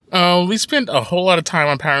we spent a whole lot of time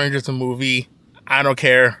on Power Rangers the movie. I don't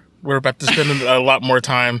care. We're about to spend a lot more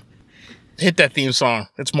time. Hit that theme song.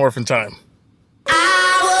 It's Morphin' time.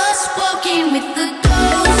 I was walking with the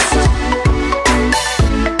ghost.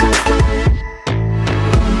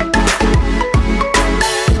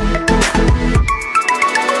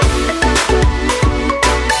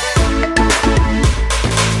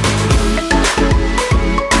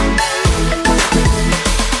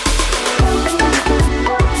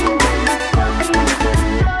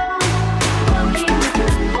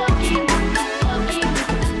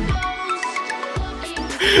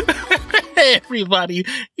 Hey everybody,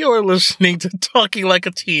 you're listening to Talking Like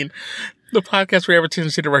a Teen, the podcast where we have a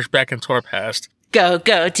tendency to rush back into our past. Go,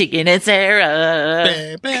 Tegan and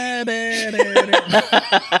Sarah.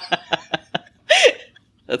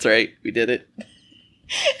 That's right, we did it.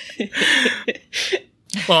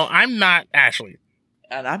 Well, I'm not Ashley.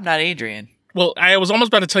 And I'm not Adrian. Well, I was almost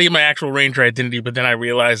about to tell you my actual Ranger identity, but then I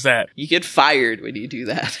realized that. You get fired when you do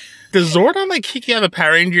that. Does Zordon like kick you out of the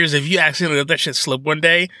Power Rangers if you accidentally let that shit slip one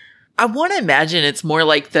day? I want to imagine it's more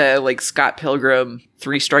like the Scott Pilgrim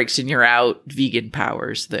 3 strikes and you're out vegan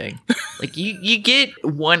powers thing. Like you get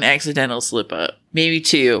one accidental slip up, maybe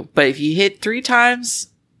 2, but if you hit 3 times,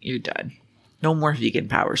 you're done. No more vegan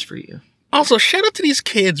powers for you. Also, shout out to these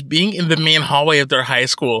kids being in the main hallway of their high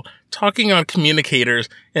school, talking on communicators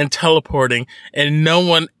and teleporting, and no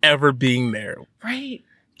one ever being there. Right?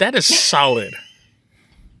 That is solid.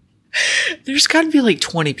 There's got to be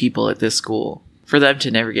 20 people at this school for them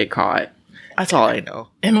to never get caught. That's all I know.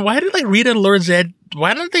 And why did Rita and Lord Zed,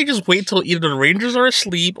 why don't they just wait till either the Rangers are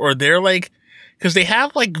asleep or they're because they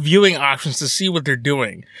have viewing options to see what they're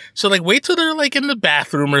doing. So wait till they're in the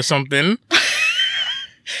bathroom or something.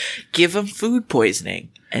 Give them food poisoning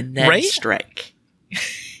and then strike.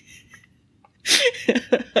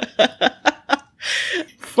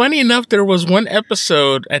 Funny enough, there was one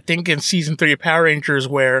episode, I think in season 3 of Power Rangers,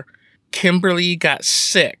 where Kimberly got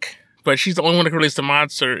sick, but she's the only one that can release the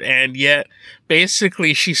monster, and yet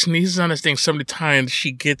basically she sneezes on this thing so many times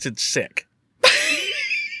she gets it sick.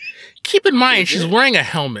 Keep in mind, she's wearing a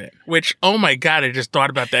helmet, which, oh my god, I just thought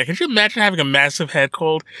about that. Could you imagine having a massive head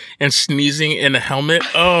cold and sneezing in a helmet?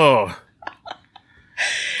 Oh,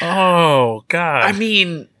 god. I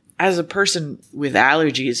mean, as a person with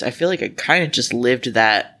allergies, I feel like I kind of just lived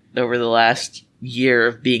that over the last year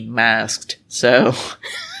of being masked. So,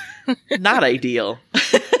 not ideal.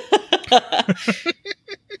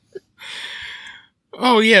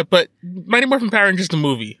 Oh, yeah, but Mighty Morphin Power Rangers the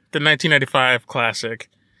movie, the 1995 classic.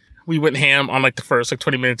 We went ham on the first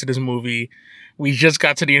 20 minutes of this movie. We just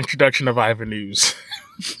got to the introduction of Ivan Ooze.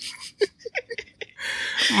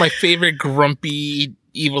 My favorite grumpy,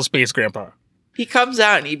 evil space grandpa. He comes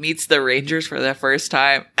out and he meets the Rangers for the first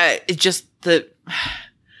time.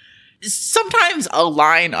 Sometimes a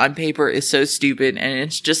line on paper is so stupid and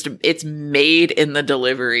it's made in the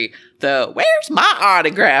delivery. Where's my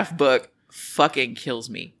autograph book fucking kills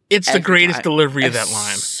me. It's the greatest delivery of that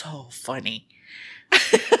line. So funny.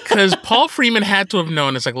 Because Paul Freeman had to have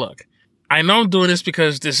known, it's look, I know I'm doing this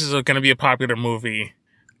because this is going to be a popular movie.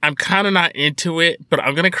 I'm kind of not into it, but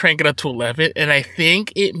I'm going to crank it up to 11, and I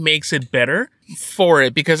think it makes it better for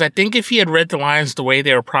it, because I think if he had read the lines the way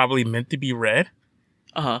they were probably meant to be read,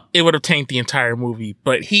 it would have tanked the entire movie.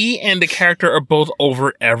 But he and the character are both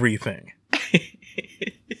over everything.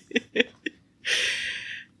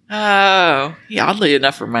 Oh, he oddly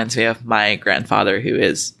enough reminds me of my grandfather, who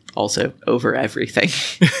is also over everything.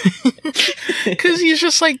 Because he's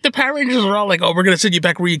just the Power Rangers are all oh, we're going to send you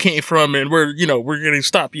back where you came from, and we're going to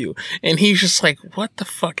stop you. And he's just what the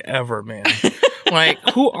fuck ever, man.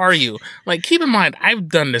 Who are you? Keep in mind, I've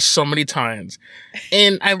done this so many times.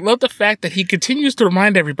 And I love the fact that he continues to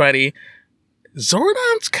remind everybody,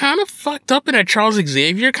 Zordon's kind of fucked up in a Charles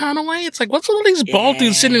Xavier kind of way. It's what's all these bald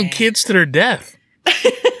dudes sending kids to their death?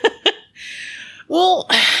 Well,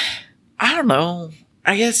 I don't know.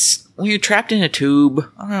 I guess when you're trapped in a tube,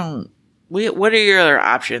 I don't know. What are your other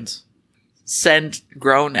options? Send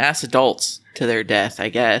grown-ass adults to their death, I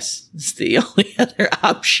guess. It's the only other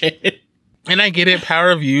option. And I get it,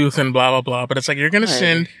 power of youth and blah, blah, blah. But it's you're going to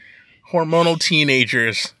send hormonal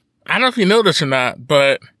teenagers. I don't know if you know this or not,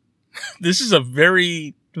 but this is a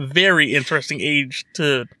very, very interesting age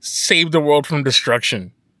to save the world from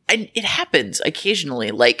destruction. And it happens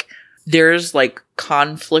occasionally. There's,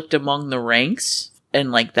 conflict among the ranks,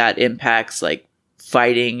 and, that impacts,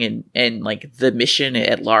 fighting and the mission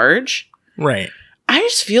at large. Right. I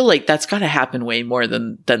just feel like that's got to happen way more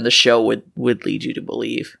than the show would lead you to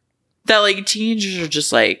believe. That teenagers are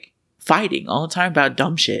just fighting all the time about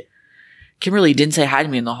dumb shit. Kimberly didn't say hi to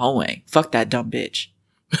me in the hallway. Fuck that dumb bitch.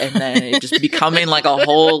 and then it just becoming like a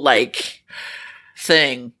whole like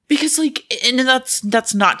thing. Because like, and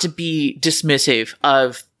that's not to be dismissive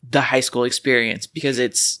of the high school experience, because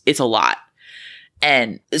it's a lot.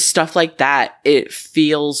 And stuff like that, it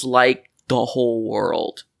feels like the whole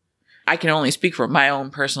world. I can only speak from my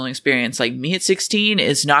own personal experience. Like, me at 16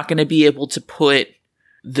 is not going to be able to put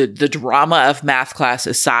the drama of math class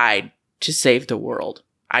aside to save the world.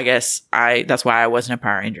 I guess that's why I wasn't a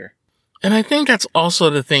Power Ranger. And I think that's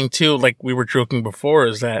also the thing too, like we were joking before,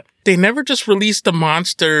 is that they never just released the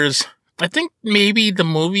monsters. I think maybe the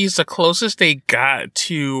movie's the closest they got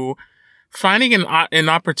to finding an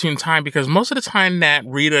opportune time, because most of the time that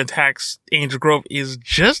Rita attacks Angel Grove is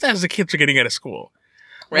just as the kids are getting out of school.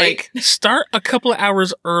 Right. Like, start a couple of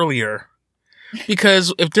hours earlier.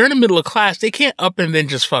 Because if they're in the middle of class, they can't up and then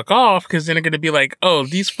just fuck off, because then they're going to be like, oh,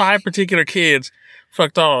 these 5 particular kids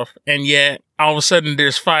fucked off. And yet, all of a sudden,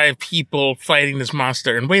 there's 5 people fighting this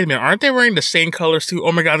monster. And wait a minute, aren't they wearing the same colors too?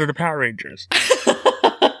 Oh my god, they're the Power Rangers.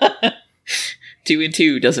 2 and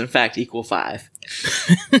 2 does in fact equal 5.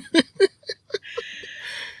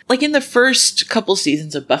 Like, in the first couple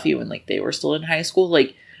seasons of Buffy, when like they were still in high school,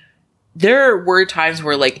 like there were times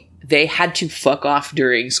where like they had to fuck off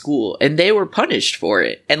during school and they were punished for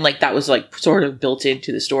it. And like that was like sort of built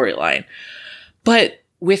into the storyline. But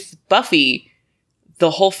with Buffy,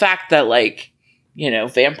 the whole fact that like, you know,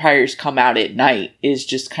 vampires come out at night is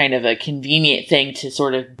just kind of a convenient thing to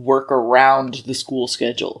sort of work around the school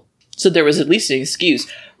schedule. So there was at least an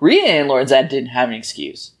excuse. Rita and Lord's End didn't have an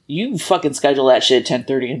excuse. You fucking schedule that shit at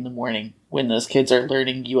 10:30 in the morning when those kids are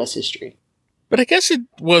learning U.S. history. But I guess it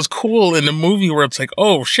was cool in the movie where it's like,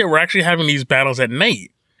 oh shit, we're actually having these battles at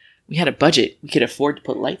night. We had a budget. We could afford to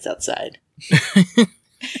put lights outside.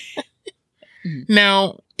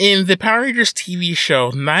 Now, in the Power Rangers TV show,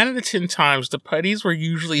 9 out of 10 times, the putties were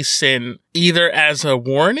usually sent either as a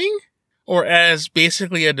warning or as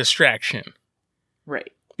basically a distraction.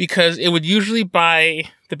 Right. Because it would usually buy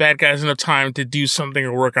the bad guys enough time to do something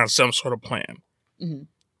or work on some sort of plan. Mm-hmm.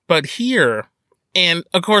 But here, and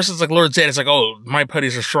of course it's like Lord Zed, it's like, oh, my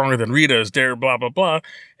putties are stronger than Rita's, they're blah, blah, blah.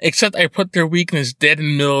 Except I put their weakness dead in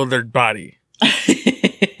the middle of their body.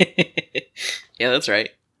 Yeah, that's right.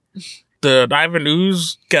 The Ivan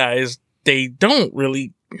Ooze guys, they don't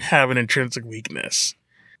really have an intrinsic weakness.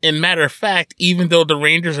 And matter of fact, even though the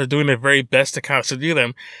Rangers are doing their very best to kind of subdue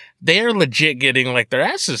them, they are legit getting like their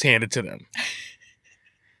asses handed to them.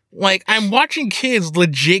 Like, I'm watching kids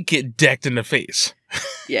legit get decked in the face.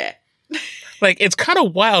 Yeah. Like, it's kind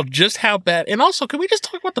of wild just how bad. And also, can we just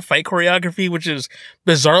talk about the fight choreography, which is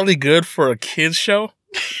bizarrely good for a kids show?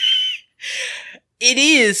 It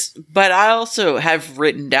is, but I also have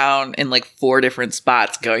written down in like 4 different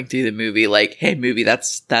spots going through the movie, like, hey, movie,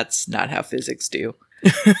 that's not how physics do.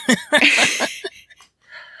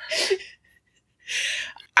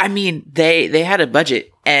 I mean, they had a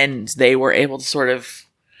budget and they were able to sort of,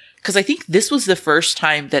 because I think this was the first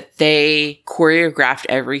time that they choreographed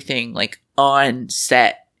everything like on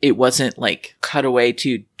set. It wasn't like cutaway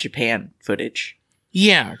to Japan footage.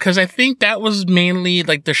 Yeah, because I think that was mainly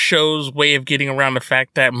like the show's way of getting around the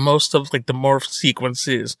fact that most of like the morph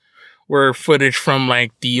sequences were footage from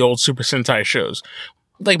like the old Super Sentai shows.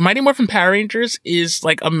 Like Mighty Morphin Power Rangers is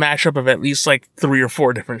like a mashup of at least like 3 or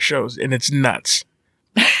 4 different shows, and it's nuts.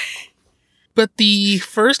 But the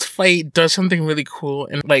first fight does something really cool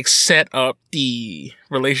and like set up the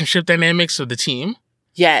relationship dynamics of the team.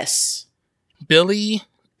 Yes. Billy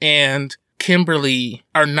and Kimberly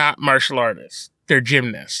are not martial artists. They're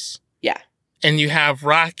gymnasts. Yeah. And you have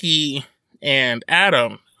Rocky and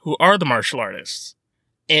Adam, who are the martial artists.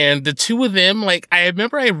 And the two of them, like, I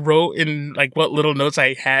remember I wrote in, like, what little notes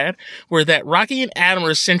I had, were that Rocky and Adam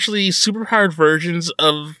are essentially superpowered versions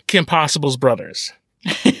of Kim Possible's brothers.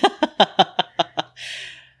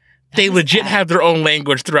 They legit have their own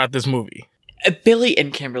language throughout this movie. Billy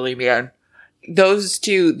and Kimberly, man. Those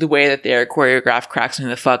two, the way that they're choreographed cracks me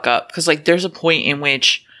the fuck up. Because, like, there's a point in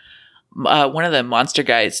which one of the monster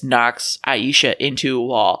guys knocks Aisha into a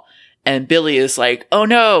wall. And Billy is like, oh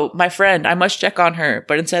no, my friend, I must check on her.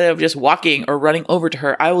 But instead of just walking or running over to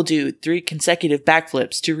her, I will do 3 consecutive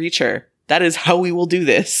backflips to reach her. That is how we will do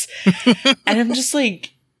this. And I'm just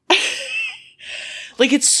like,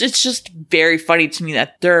 like, it's just very funny to me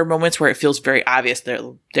that there are moments where it feels very obvious.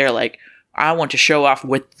 They're like, I want to show off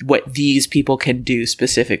what these people can do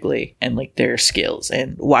specifically and like their skills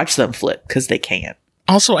and watch them flip because they can.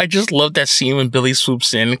 Also, I just love that scene when Billy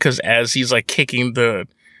swoops in because as he's like kicking the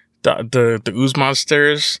ooze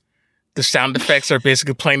monsters, the sound effects are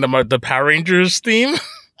basically playing the Power Rangers theme.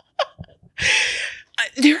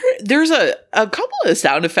 There's a couple of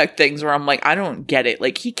sound effect things where I'm like, I don't get it.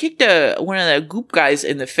 Like, he kicked one of the Goop guys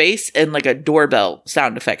in the face, and like a doorbell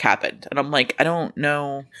sound effect happened, and I'm like, I don't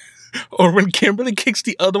know. Or when Kimberly kicks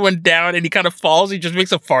the other one down and he kind of falls, he just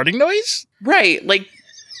makes a farting noise. Right? Like,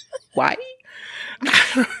 why?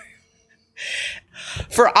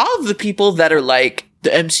 For all of the people that are like, the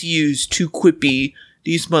MCU's too quippy,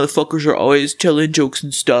 these motherfuckers are always telling jokes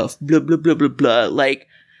and stuff, blah blah blah blah blah. Like,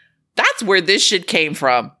 that's where this shit came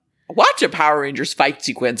from. Watch a Power Rangers fight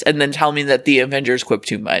sequence and then tell me that the Avengers quip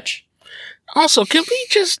too much. Also, can we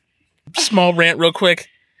just small rant real quick?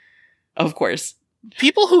 Of course.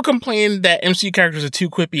 People who complain that MCU characters are too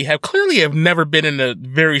quippy have never been in a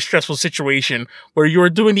very stressful situation where you're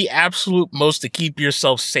doing the absolute most to keep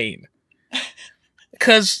yourself sane.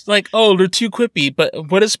 Because, like, oh, they're too quippy,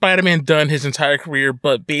 but what has Spider-Man done his entire career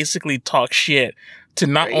but basically talk shit to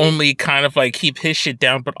not only kind of, like, keep his shit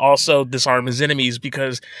down, but also disarm his enemies,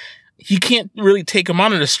 because he can't really take him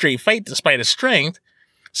on in a straight fight despite his strength.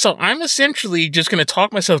 So I'm essentially just going to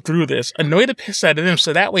talk myself through this, annoy the piss out of them,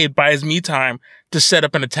 so that way it buys me time to set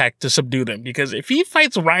up an attack to subdue them. Because if he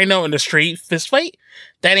fights Rhino in a straight fist fight,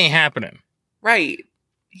 that ain't happening. Right.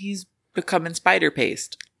 He's becoming spider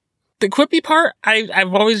paste. The quippy part,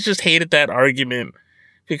 I've always just hated that argument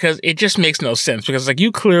because it just makes no sense. Because, like,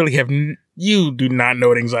 you clearly you do not know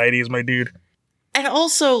what anxiety is, my dude. And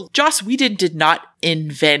also, Joss Whedon did not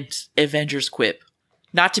invent Avengers quip.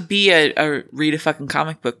 Not to be a read a fucking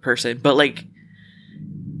comic book person, but, like,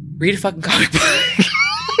 read a fucking comic book.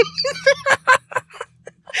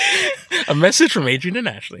 A message from Adrian and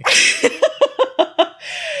Ashley.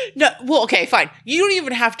 No, well, okay, fine. You don't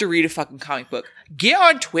even have to read a fucking comic book. Get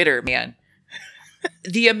on Twitter, man.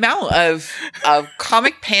 The amount of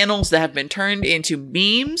comic panels that have been turned into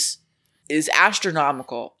memes is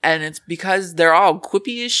astronomical. And it's because they're all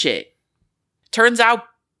quippy as shit. Turns out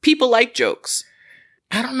people like jokes.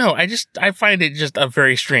 I don't know. I find it just a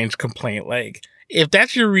very strange complaint. Like, if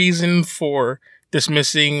that's your reason for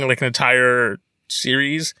dismissing, like, an entire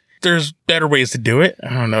series, there's better ways to do it. I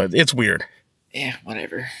don't know. It's weird. Yeah,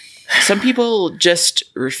 whatever. Some people just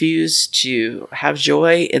refuse to have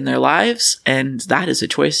joy in their lives, and that is a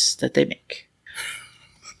choice that they make.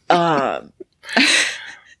 I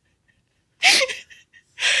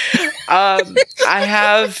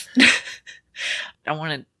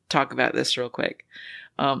want to talk about this real quick.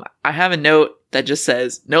 I have a note that just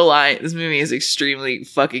says, no lie, this movie is extremely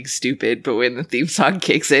fucking stupid, but when the theme song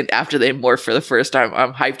kicks in after they morph for the first time,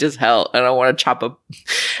 I'm hyped as hell, and I want to chop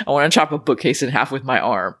a bookcase in half with my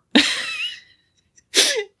arm.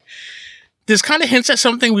 This kind of hints at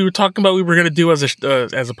something we were talking about we were going to do as a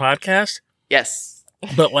podcast. Yes.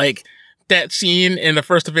 But, like, that scene in the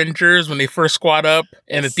first Avengers when they first squad up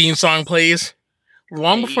and the theme song plays,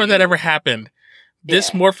 long before that ever happened,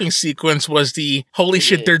 this morphing sequence was the, holy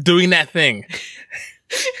shit, they're doing that thing.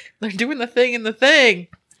 They're doing the thing in the thing.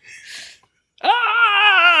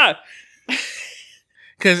 Ah!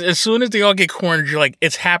 Because as soon as they all get cornered, you're like,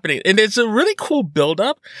 it's happening. And it's a really cool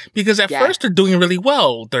build-up because at first they're doing really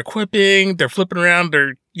well. They're quipping, they're flipping around,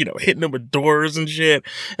 they're, hitting them with doors and shit.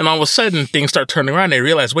 And all of a sudden, things start turning around. They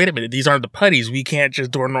realize, wait a minute, these aren't the putties. We can't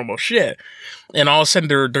just do our normal shit. And all of a sudden,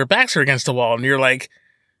 their backs are against the wall. And you're like,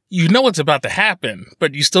 you know what's about to happen,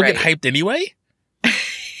 but you still get hyped anyway?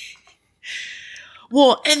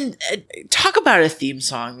 Well, and talk about a theme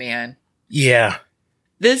song, man. Yeah.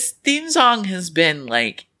 This theme song has been,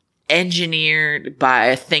 like, engineered by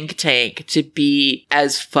a think tank to be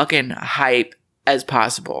as fucking hype as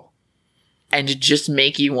possible. And to just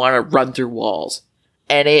make you want to run through walls.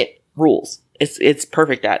 And it rules. It's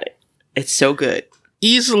perfect at it. It's so good.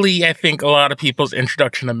 Easily, I think, a lot of people's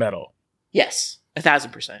introduction to metal. Yes.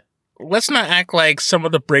 1,000%. Let's not act like some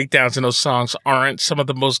of the breakdowns in those songs aren't some of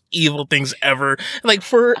the most evil things ever. Like,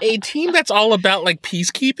 for a team that's all about, like,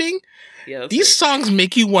 peacekeeping, these songs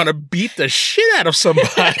make you want to beat the shit out of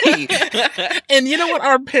somebody. And you know what?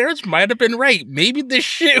 Our parents might have been right. Maybe this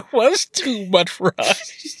shit was too much for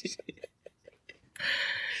us.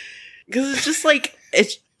 Because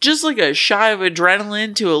it's just like a shot of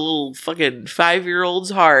adrenaline to a little fucking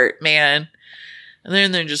 5-year-old's heart, man. And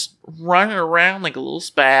then they're just running around like a little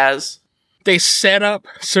spaz. They set up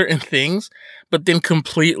certain things, but then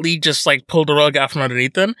completely just, like, pull the rug out from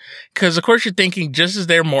underneath them. Because, of course, you're thinking just as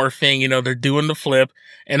they're morphing, they're doing the flip,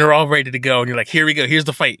 and they're all ready to go. And you're like, here we go, here's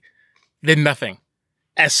the fight. Then nothing.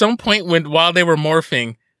 At some point, while they were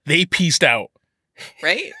morphing, they pieced out.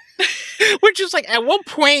 Right? Which is, like, at one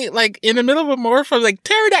point, like, in the middle of a morph, I was like,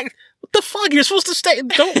 pterodactyl, What the fuck? You're supposed to stay.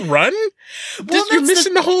 Don't run. You're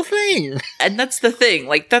missing the whole thing. And that's the thing.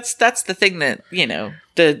 Like, that's the thing that, you know,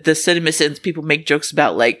 the CinemaSins people make jokes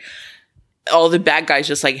about, like, all the bad guys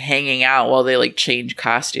just, like, hanging out while they, like, change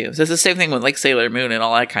costumes. It's the same thing with, like, Sailor Moon and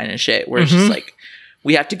all that kind of shit, where it's just, like,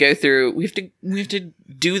 we have to go through, we have to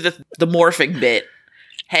do the morphing bit,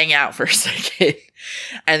 hang out for a second.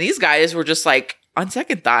 And these guys were just, like, on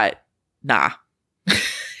second thought, nah.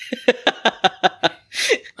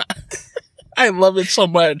 I love it so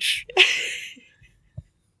much.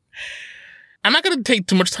 I'm not going to take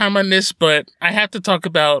too much time on this, but I have to talk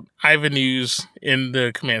about Ivan Ooze in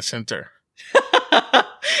the command center.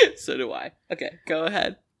 So do I. Okay, go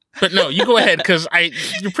ahead. But no, you go ahead, because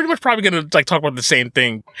you're pretty much probably going to like talk about the same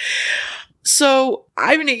thing. So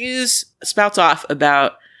Ivan Ooze spouts off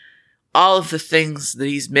about all of the things that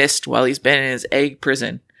he's missed while he's been in his egg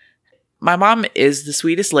prison. My mom is the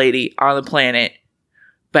sweetest lady on the planet,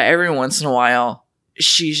 but every once in a while,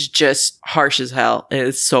 she's just harsh as hell. And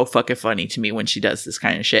it's so fucking funny to me when she does this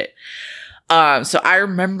kind of shit. So I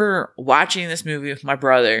remember watching this movie with my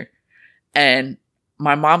brother, and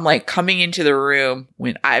my mom, like, coming into the room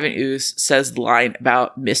when Ivan Ooze says the line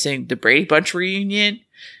about missing the Brady Bunch reunion.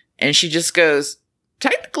 And she just goes,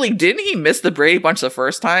 technically, didn't he miss the Brady Bunch the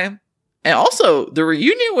first time? And also, the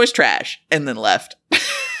reunion was trash, and then left.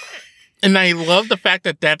 And I love the fact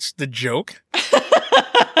that that's the joke.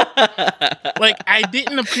 Like, I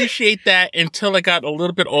didn't appreciate that until I got a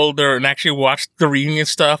little bit older and actually watched the reunion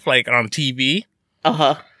stuff, like, on TV.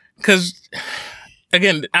 Uh-huh. Because,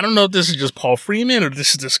 again, I don't know if this is just Paul Freeman or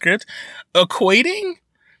this is the script, equating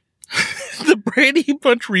the Brady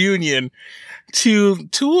Bunch reunion to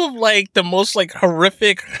two of, like, the most, like,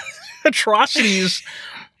 horrific atrocities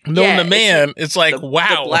known to man. It's like,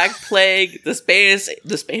 wow. The Black Plague, the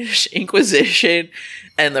Spanish Inquisition,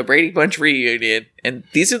 and the Brady Bunch reunion. And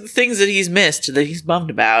these are the things that he's missed, that he's bummed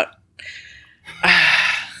about.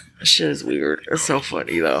 Shit is weird. It's so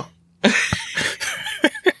funny, though.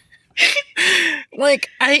 Like,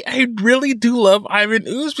 I really do love Ivan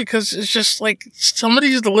Ooze, because it's just, like, some of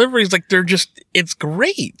these deliveries, like, it's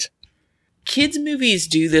great. Kids' movies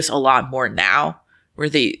do this a lot more now, where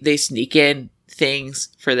they sneak in things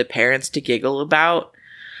for the parents to giggle about.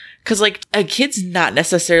 Because, like, a kid's not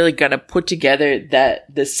necessarily gonna put together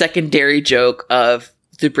the secondary joke of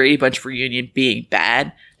the Brady Bunch reunion being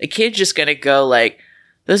bad. A kid's just gonna go, like,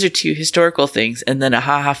 those are two historical things, and then a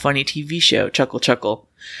haha funny TV show, chuckle chuckle.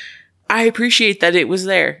 I appreciate that it was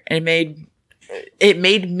there, and it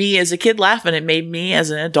made me as a kid laugh, and it made me as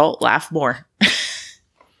an adult laugh more.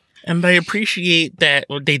 And I appreciate that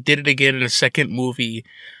they did it again in a second movie,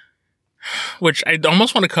 which I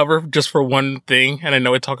almost want to cover just for one thing. And I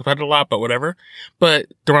know I talk about it a lot, but whatever. But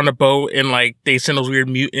they're on a boat and, like, they send those weird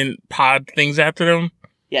mutant pod things after them.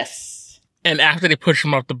 Yes. And after they push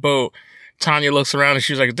them off the boat, Tanya looks around and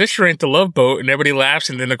she's like, this sure ain't the Love Boat. And everybody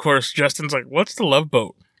laughs. And then, of course, Justin's like, what's the Love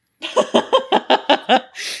Boat?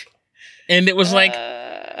 And it was like,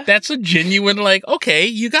 that's a genuine, like, okay,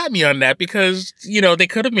 you got me on that, because, you know, they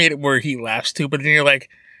could have made it where he laughs too, but then you're like,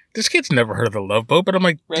 this kid's never heard of the Love Boat. But I'm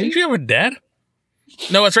like, didn't you have a dad?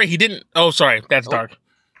 No, that's right. He didn't. Oh, sorry. That's dark.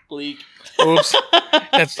 Bleak. Oops.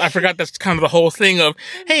 I forgot that's kind of the whole thing of,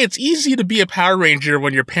 hey, it's easy to be a Power Ranger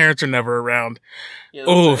when your parents are never around. Yeah,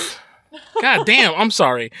 oof. Right. God damn. I'm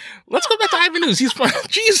sorry. Let's go back to Ivan Ooze. He's fun.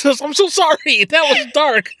 Jesus, I'm so sorry. That was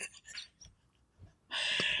dark.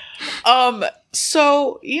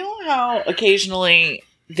 So, you know how occasionally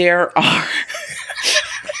there are...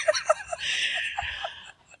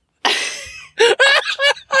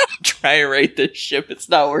 Try to rate this ship. It's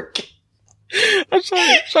not working. I'm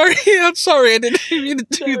sorry. I'm sorry. I didn't mean to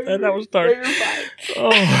do that. That was dark.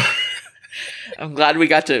 Oh. I'm glad we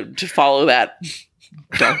got to follow that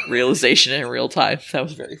dark realization in real time. That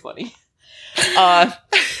was very funny.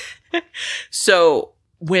 So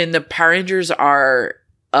when the Power Rangers are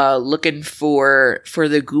looking for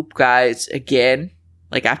the Goop guys again,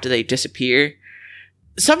 like after they disappear,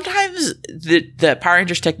 sometimes the Power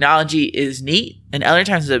Rangers technology is neat, and other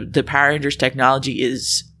times the Power Rangers technology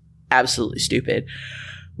is absolutely stupid.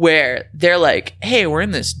 Where they're like, hey, we're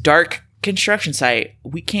in this dark construction site.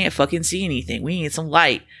 We can't fucking see anything. We need some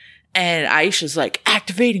light. And Aisha's like,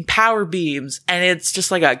 activating power beams. And it's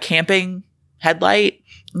just like a camping headlight.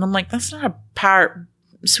 And I'm like, that's not a power...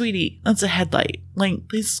 Sweetie, that's a headlight. Like,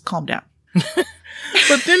 please calm down.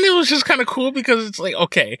 But then it was just kind of cool, because it's like,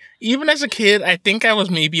 okay, even as a kid, I think I was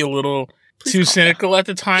maybe a little Please too calm cynical at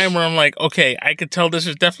the time where I'm like, okay, I could tell this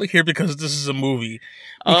is definitely here because this is a movie.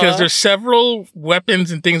 Because there's several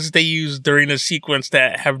weapons and things that they use during the sequence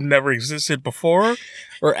that have never existed before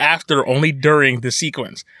or after, only during the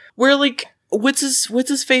sequence. Where like what's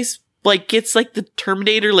his face like gets like the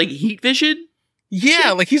Terminator like heat vision?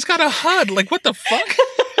 Yeah, like he's got a HUD. Like what the fuck?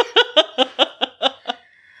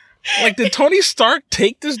 Like did Tony Stark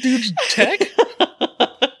take this dude's tech?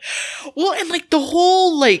 Well, and like the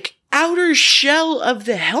whole like outer shell of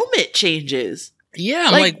the helmet changes. Yeah,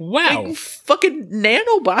 I'm like wow. Like, fucking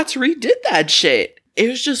nanobots redid that shit. It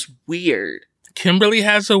was just weird. Kimberly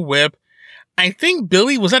has a whip. I think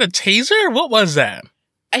Billy, was that a taser? What was that?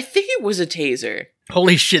 I think it was a taser.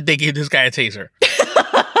 Holy shit, they gave this guy a taser.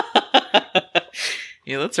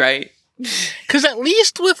 Yeah, that's right. Because at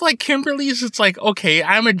least with like Kimberly's, it's like, okay,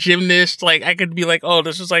 I'm a gymnast. Like I could be like, oh,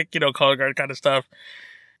 this is like, color guard kind of stuff.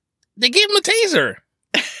 They gave him a taser.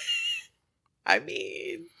 I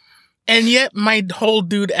mean... And yet my whole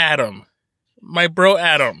dude Adam, my bro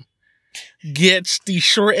Adam, gets the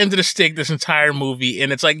short end of the stick this entire movie.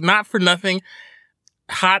 And it's like, not for nothing.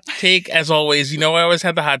 Hot take, as always. I always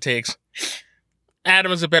have the hot takes.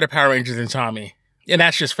 Adam is a better Power Ranger than Tommy. And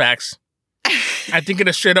that's just facts. I think in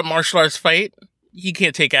a straight up martial arts fight, he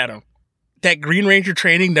can't take Adam. That Green Ranger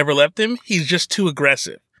training never left him. He's just too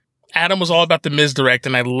aggressive. Adam was all about the misdirect,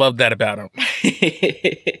 and I love that about him.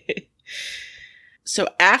 So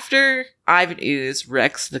after Ivan Ooze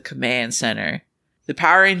wrecks the command center, the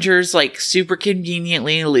Power Rangers like super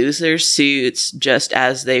conveniently lose their suits just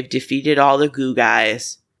as they've defeated all the goo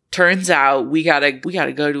guys. Turns out we gotta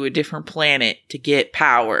go to a different planet to get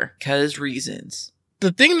power, 'cause reasons.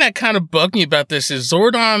 The thing that kind of bugged me about this is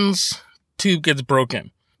Zordon's tube gets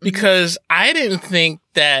broken. Because I didn't think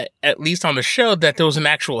that, at least on the show, that there was an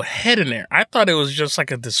actual head in there. I thought it was just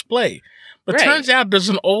like a display. But Right. Turns out there's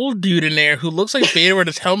an old dude in there who looks like Vader with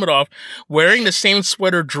his helmet off, wearing the same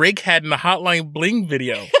sweater Drake had in the Hotline Bling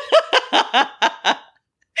video.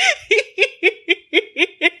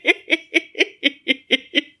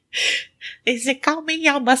 They said, call me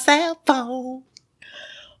on my cell phone.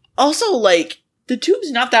 Also, like, the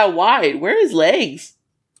tube's not that wide. Where are his legs?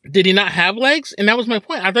 Did he not have legs? And that was my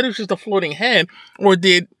point. I thought it was just a floating head. Or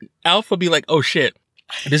did Alpha be like, oh shit,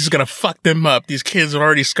 this is going to fuck them up. These kids are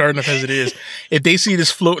already scarred enough as it is. If they see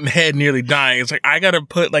this floating head nearly dying, it's like, I got to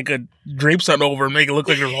put like a drape something over and make it look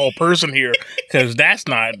like there's a whole person here. Because that's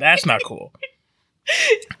not cool.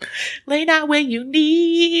 Late out when you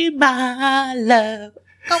need my love.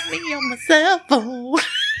 Call me on my cell phone.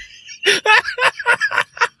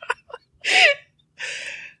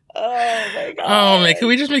 Oh my god. Oh man, can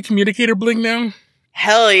we just make communicator bling now?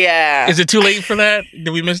 Hell yeah. Is it too late for that?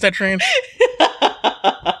 Did we miss that train?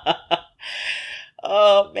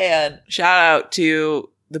 Oh man. Shout out to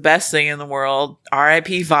the best thing in the world,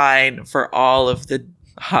 R.I.P. Vine, for all of the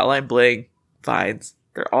Hotline Bling vines.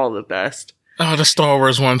 They're all the best. Oh, the Star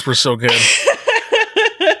Wars ones were so good.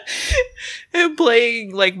 And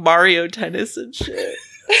playing like Mario Tennis and shit.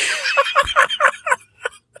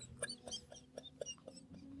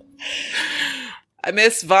 I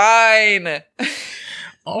miss Vine.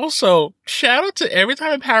 Also, shout out to every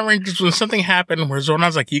time in Power Rangers when something happened where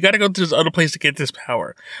Zordon's like, you gotta go to this other place to get this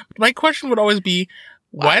power. My question would always be,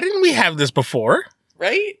 why didn't we have this before?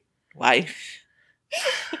 Right? Why?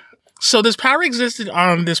 So this power existed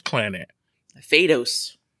on this planet.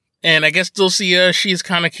 Phaedos. And I guess Dulcia, she's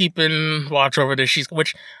kind of keeping watch over this.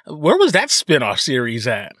 Where was that spin-off series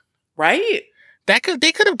at? Right? They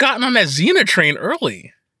could have gotten on that Xena train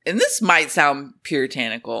early. And this might sound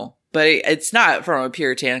puritanical, but it's not from a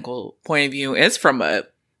puritanical point of view. It's from a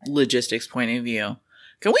logistics point of view.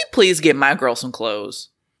 Can we please get my girl some clothes?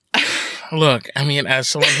 Look, I mean, as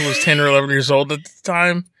someone who was 10 or 11 years old at the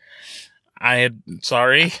time,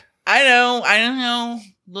 sorry. I know.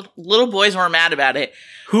 Little boys weren't mad about it.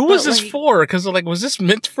 Who was But, this like- for? Because, like, was this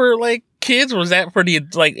meant for, like, kids? Or was that for the,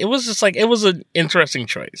 like, it was just, like, it was an interesting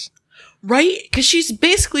choice. Right? Because she's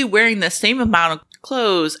basically wearing the same amount of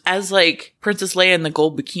clothes as, like, Princess Leia in the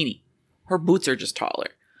gold bikini. Her boots are just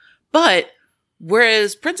taller. But,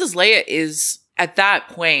 whereas Princess Leia is, at that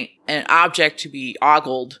point, an object to be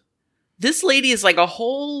ogled, this lady is, like, a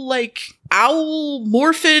whole, like, owl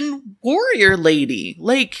morphin warrior lady.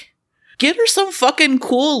 Like, get her some fucking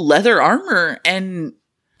cool leather armor and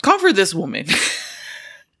comfort this woman.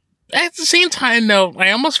 At the same time, though,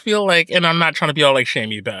 I almost feel like, and I'm not trying to be all, like,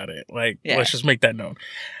 shamey about it. Like, Yeah. let's just make that known.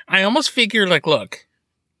 I almost figure, like, look,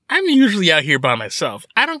 I'm usually out here by myself.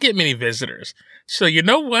 I don't get many visitors. So, you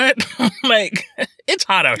know what? Like, it's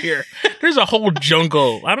hot out here. There's a whole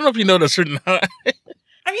jungle. I don't know if you know the certain... I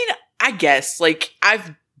mean, I guess, like,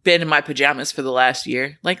 I've been in my pajamas for the last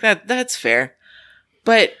year. Like that's fair.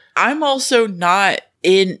 But I'm also not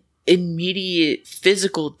in immediate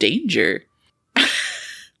physical danger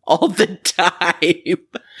all the time.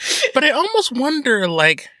 But I almost wonder,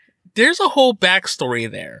 like, there's a whole backstory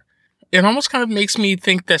there. It almost kind of makes me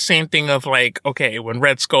think the same thing of, like, okay, when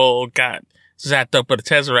Red Skull got zapped up with a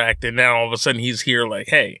Tesseract, and now all of a sudden he's here, like,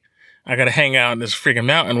 hey, I gotta hang out in this freaking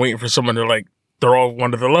mountain waiting for someone to, like, throw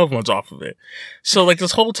one of their loved ones off of it. So, like,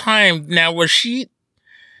 this whole time, now, was she...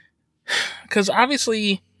 Because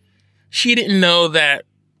obviously, she didn't know that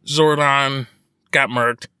Zordon got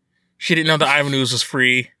murked. She didn't know that Ivan Ooze was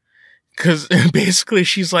free. Because basically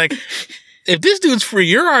she's like, if this dude's free,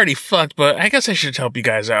 you're already fucked, but I guess I should help you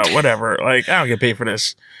guys out. Whatever. Like, I don't get paid for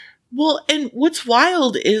this. Well, and what's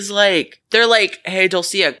wild is, like, they're like, hey,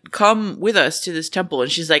 Dulcia, come with us to this temple.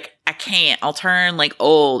 And she's like, I can't. I'll turn, like,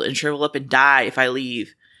 old and shrivel up and die if I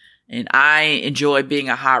leave. And I enjoy being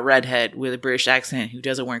a hot redhead with a British accent who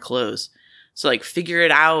doesn't wear clothes. So, like, figure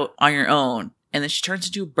it out on your own. And then she turns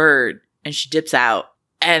into a bird and she dips out.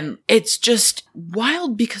 And it's just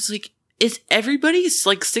wild because, like, is everybody's,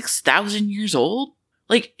 like, 6,000 years old?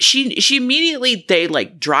 Like, she immediately, they,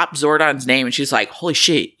 like, drop Zordon's name and she's like, holy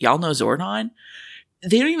shit, y'all know Zordon?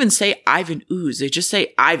 They don't even say Ivan Ooze. They just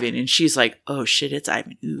say Ivan. And she's like, oh shit, it's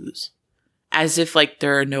Ivan Ooze. As if, like,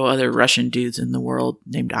 there are no other Russian dudes in the world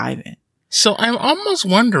named Ivan. So I'm almost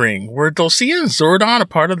wondering, were Dulcia and Zordon a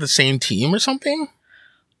part of the same team or something?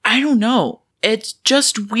 I don't know. It's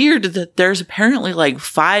just weird that there's apparently, like,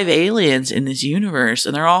 5 aliens in this universe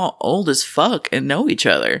and they're all old as fuck and know each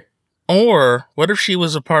other. Or what if she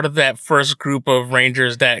was a part of that first group of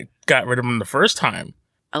Rangers that got rid of him the first time?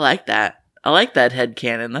 I like that. I like that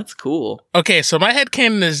headcanon. That's cool. Okay, so my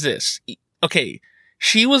headcanon is this. Okay,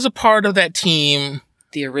 she was a part of that team.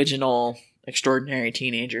 The original Extraordinary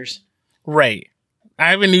Teenagers. Right.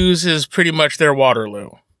 Ivan Ooze is pretty much their Waterloo.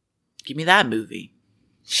 Give me that movie.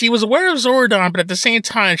 She was aware of Zordon, but at the same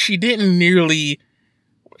time, she didn't nearly...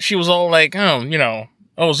 She was all like, oh, you know,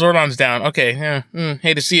 oh, Zordon's down. Okay,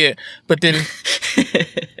 hate to see it. But then...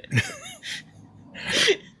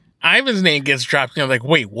 Ivan's name gets dropped, you know, like,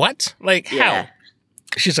 wait, what? Like, how?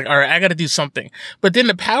 She's like, all right, I gotta do something. But then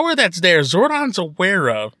the power that's there, Zordon's aware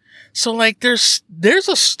of. So, like, there's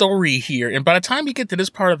a story here. And by the time you get to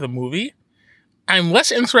this part of the movie, I'm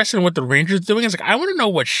less interested in what the Ranger's doing. It's like, I want to know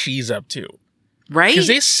what she's up to. Right? Because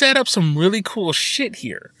they set up some really cool shit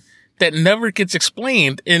here that never gets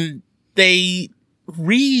explained. And they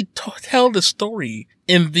retell the story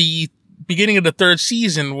in the beginning of the 3rd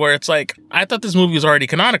season where it's like, I thought this movie was already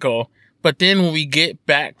canonical. But then when we get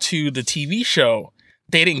back to the TV show,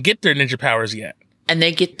 they didn't get their ninja powers yet. And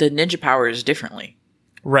they get the ninja powers differently.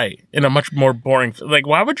 Right. In a much more boring... Like,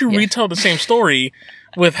 why would you retell the same story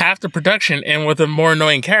with half the production and with a more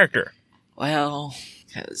annoying character? Well,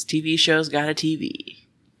 because TV shows got a TV.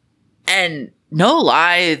 And no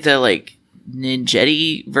lie, the, like,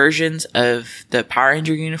 ninjetti versions of the Power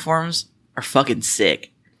Ranger uniforms are fucking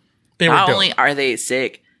sick. They were Not dope. only are they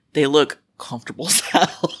sick, they look comfortable as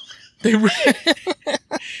hell. They were...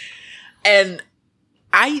 And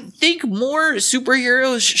I think more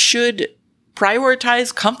superheroes should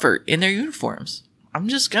prioritize comfort in their uniforms. I'm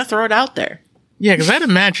just gonna throw it out there. Yeah, because I'd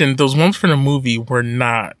imagine those ones from the movie were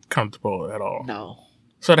not comfortable at all. No.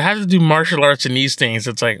 So to have to do martial arts in these things,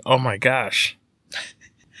 it's like, oh my gosh.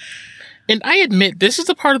 And I admit, this is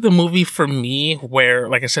the part of the movie for me where,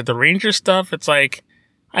 like I said, the Ranger stuff, it's like,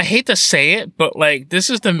 I hate to say it, but like, this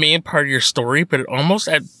is the main part of your story, but it almost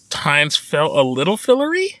at times felt a little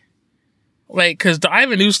fillery. Like, because the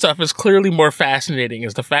Ivan Ooze stuff is clearly more fascinating,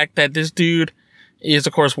 is the fact that this dude is,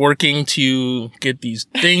 of course, working to get these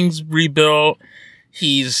things rebuilt.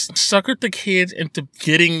 He's suckered the kids into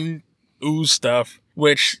getting ooze stuff,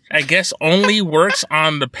 which I guess only works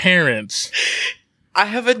on the parents. I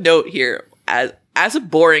have a note here. As a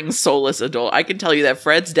boring, soulless adult, I can tell you that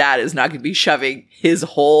Fred's dad is not going to be shoving his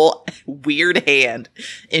whole weird hand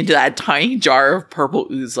into that tiny jar of purple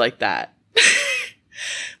ooze like that.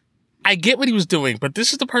 I get what he was doing, but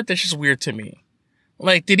this is the part that's just weird to me.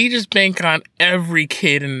 Like, did he just bank on every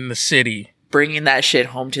kid in the city? Bringing that shit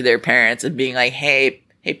home to their parents and being like, hey,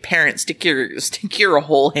 parents, stick your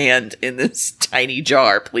whole hand in this tiny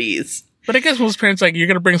jar, please. But I guess most parents, like, you're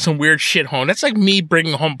going to bring some weird shit home. That's like me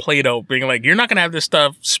bringing home Play-Doh, being like, you're not going to have this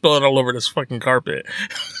stuff spilling all over this fucking carpet.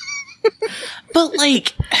 But,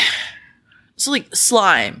 like, so, like,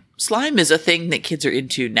 slime. Slime is a thing that kids are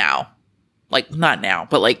into now. Like, not now,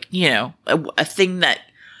 but, like, you know, a thing that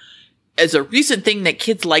is a recent thing that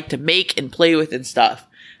kids like to make and play with and stuff.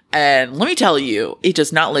 And let me tell you, it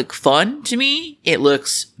does not look fun to me. It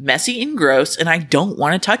looks messy and gross, and I don't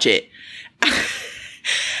want to touch it.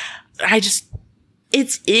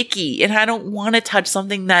 It's icky, and I don't want to touch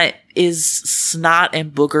something that is snot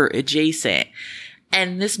and booger adjacent.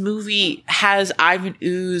 And this movie has Ivan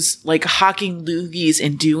Ooze like hawking loogies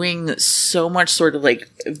and doing so much sort of like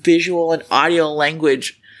visual and audio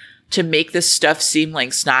language to make this stuff seem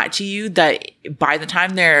like snot to you that by the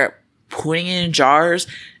time they're putting it in jars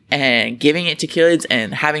and giving it to kids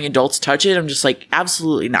and having adults touch it, I'm just like,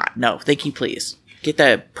 absolutely not. No, thank you, please. Get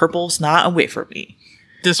that purple snot away from me.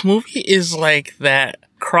 This movie is like that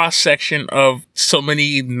cross-section of so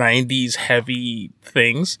many 90s heavy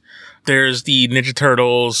things. There's the Ninja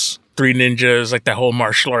Turtles, Three Ninjas, like that whole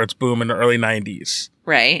martial arts boom in the early 90s.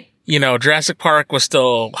 Right. You know, Jurassic Park was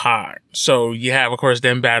still hot. So you have, of course,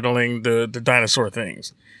 them battling the dinosaur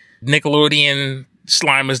things. Nickelodeon,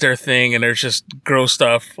 slime is their thing, and there's just gross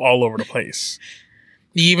stuff all over the place.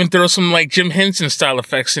 You even throw some, like, Jim Henson style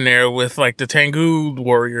effects in there with, like, the Tengu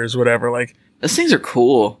warriors, whatever. Like, those things are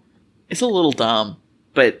cool. It's a little dumb,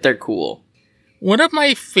 but they're cool. One of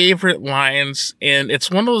my favorite lines, and it's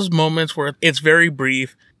one of those moments where it's very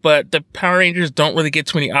brief, but the Power Rangers don't really get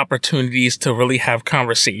too many opportunities to really have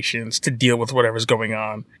conversations to deal with whatever's going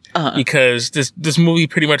on. Because this movie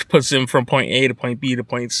pretty much puts them from point A to point B to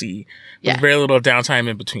point C with very little downtime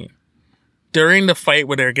in between. During the fight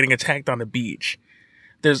where they're getting attacked on the beach,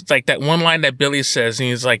 there's like that one line that Billy says, and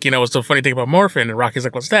he's like, you know, what's the funny thing about morphine? And Rocky's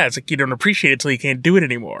like, what's that? It's like, you don't appreciate it till you can't do it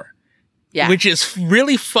anymore. Yeah. Which is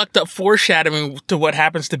really fucked up foreshadowing to what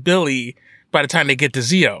happens to Billy by the time they get to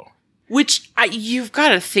Zeo. Which you've got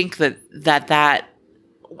to think that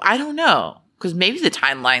I don't know, because maybe the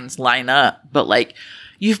timelines line up, but like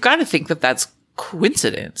you've got to think that that's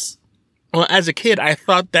coincidence. Well, as a kid, I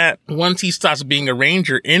thought that once he starts being a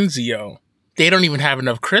ranger in Zeo, they don't even have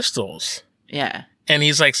enough crystals. Yeah. And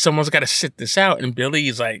he's like, someone's got to sit this out. And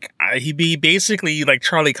Billy's like, he'd be basically like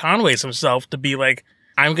Charlie Conway's himself to be like,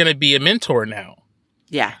 I'm going to be a mentor now.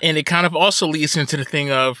 Yeah. And it kind of also leads into the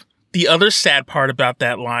thing of the other sad part about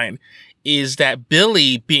that line is that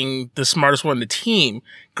Billy, being the smartest one in the team,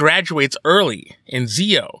 graduates early in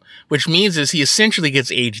Zeo, which means is he essentially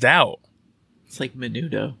gets aged out. It's like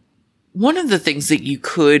Menudo. One of the things that you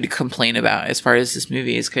could complain about as far as this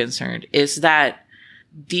movie is concerned is that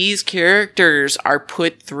these characters are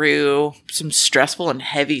put through some stressful and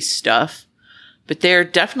heavy stuff, but they're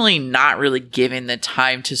definitely not really given the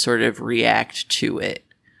time to sort of react to it.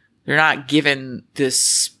 They're not given this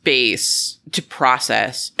space to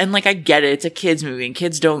process. And like, I get it. It's a kid's movie and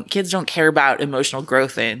kids don't care about emotional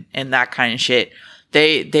growth and that kind of shit.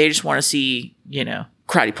 They just want to see, you know,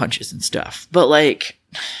 karate punches and stuff. But like,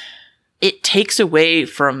 it takes away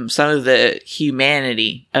from some of the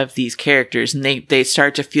humanity of these characters, and they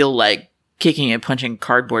start to feel like kicking and punching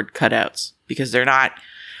cardboard cutouts because they're not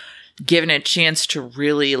given a chance to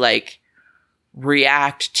really like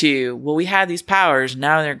react to, well, we had these powers,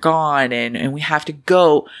 now they're gone, and we have to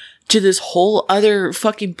go to this whole other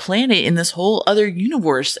fucking planet in this whole other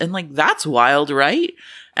universe, and like, that's wild, right?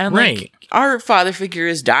 And like, our father figure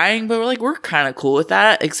is dying, but we're kind of cool with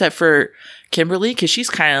that, except for Kimberly, because she's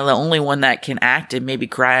kind of the only one that can act and maybe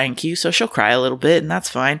cry on cue, so she'll cry a little bit, and that's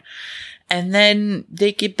fine. And then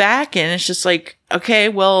they get back, and it's just like, okay,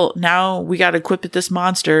 well, now we got to equip at this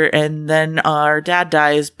monster, and then our dad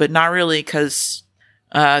dies, but not really, because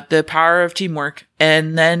the power of teamwork.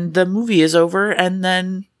 And then the movie is over, and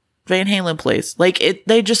then Van Halen plays. Like,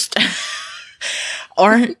 they just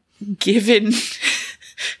aren't given...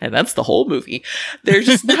 And that's the whole movie. They're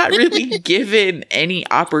just not really given any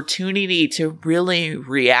opportunity to really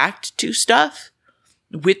react to stuff,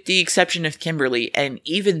 with the exception of Kimberly. And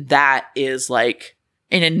even that is like,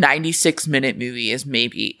 in a 96-minute movie, is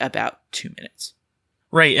maybe about 2 minutes.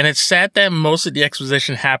 Right. And it's sad that most of the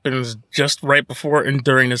exposition happens just right before and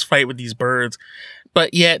during this fight with these birds.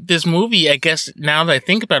 But yet this movie, I guess, now that I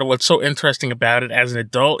think about it, what's so interesting about it as an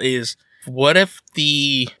adult is, what if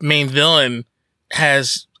the main villain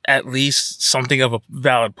has at least something of a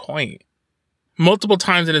valid point? Multiple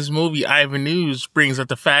times in this movie, Ivan Ooze brings up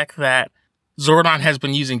the fact that Zordon has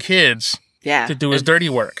been using kids to do his dirty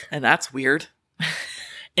work. And that's weird.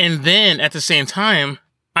 And then at the same time,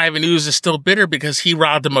 Ivan Ooze is still bitter because he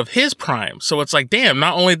robbed him of his prime. So it's like, damn,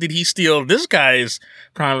 not only did he steal this guy's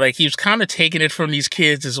prime, like he was kind of taking it from these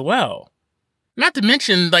kids as well. Not to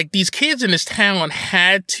mention, like, these kids in this town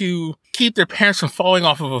had to keep their parents from falling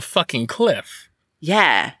off of a fucking cliff.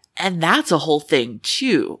 Yeah, and that's a whole thing,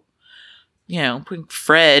 too. You know,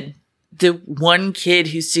 Fred, the one kid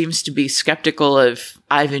who seems to be skeptical of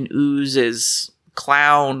Ivan Ooze's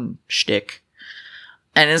clown shtick,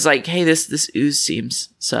 and is like, hey, this ooze seems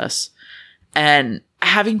sus. And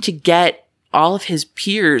having to get all of his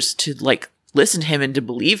peers to like listen to him and to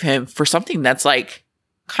believe him for something that's like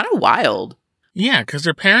kind of wild. Yeah, because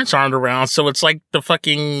their parents aren't around, so it's like the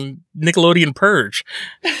fucking Nickelodeon Purge.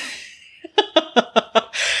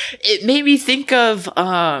 It made me think of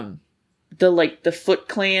the Foot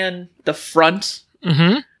Clan, the front.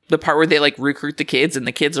 Mm-hmm. The part where they like recruit the kids and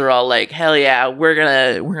the kids are all like, hell yeah, we're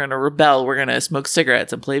gonna rebel, we're gonna smoke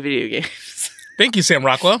cigarettes and play video games. Thank you, Sam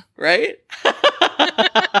Rockwell. Right?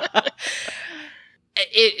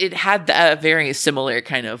 It had a very similar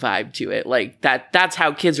kind of vibe to it. Like that's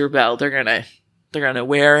how kids rebel. They're gonna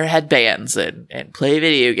wear headbands and play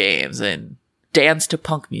video games and dance to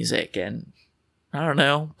punk music and I don't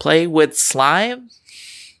know, play with slime.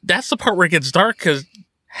 That's the part where it gets dark, because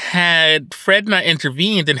had Fred not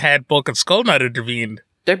intervened and had Bulk and Skull not intervened,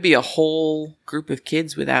 there'd be a whole group of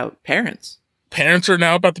kids without parents. Parents are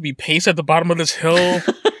now about to be paced at the bottom of this hill.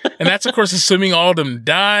 And that's, of course, assuming all of them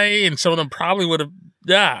die, and some of them probably would have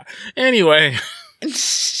died. Anyway. And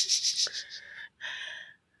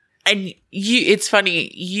it's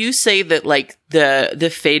funny, you say that like the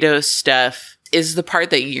Phaedos stuff is the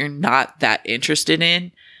part that you're not that interested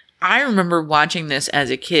in. I remember watching this as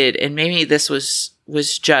a kid, and maybe this was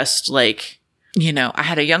just like, you know, I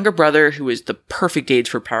had a younger brother who was the perfect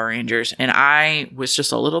age for Power Rangers, and I was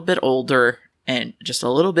just a little bit older and just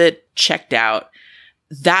a little bit checked out.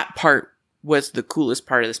 That part was the coolest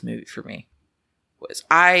part of this movie for me. Was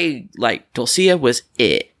I like Dulcia was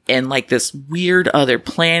it, and like this weird other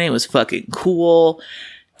planet was fucking cool.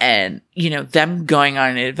 And, you know, them going on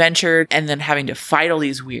an adventure and then having to fight all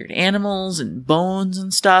these weird animals and bones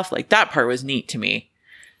and stuff. Like, that part was neat to me.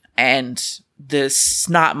 And the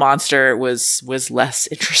snot monster was less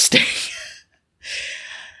interesting.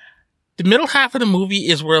 The middle half of the movie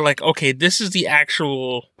is where, like, okay, this is the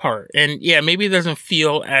actual part. And, yeah, maybe it doesn't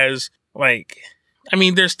feel as, like... I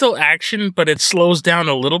mean, there's still action, but it slows down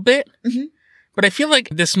a little bit. Mm-hmm. But I feel like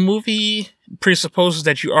this movie presupposes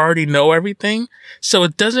that you already know everything, so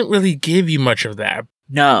it doesn't really give you much of that.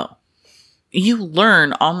 No. You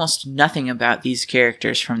learn almost nothing about these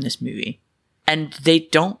characters from this movie. And they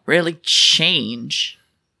don't really change.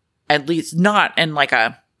 At least not in like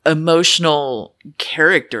a emotional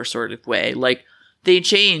character sort of way. Like, they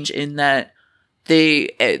change in that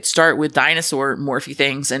they start with dinosaur morphy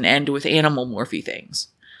things and end with animal morphy things.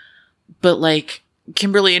 But like,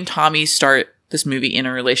 Kimberly and Tommy start this movie in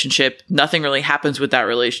a relationship. Nothing really happens with that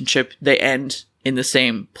relationship. They end in the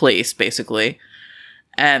same place, basically.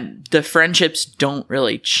 And the friendships don't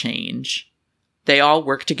really change. They all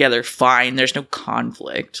work together fine. There's no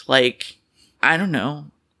conflict. Like, I don't know.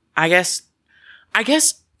 I guess,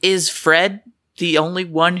 is Fred the only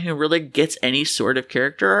one who really gets any sort of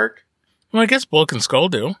character arc? Well, I guess Bulk and Skull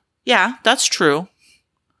do. Yeah, that's true.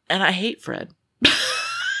 And I hate Fred.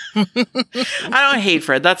 I don't hate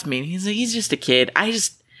Fred. That's mean. He's just a kid. I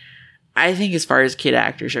think as far as kid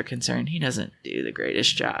actors are concerned, he doesn't do the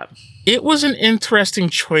greatest job. It was an interesting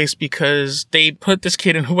choice because they put this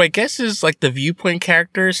kid in who I guess is like the viewpoint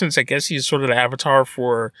character, since I guess he's sort of the avatar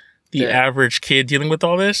for the average kid dealing with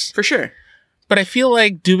all this. For sure. But I feel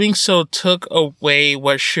like doing so took away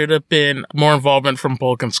what should have been more involvement from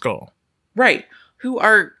Bulk and Skull. Right. Who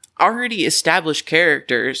are already established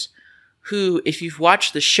characters who, if you've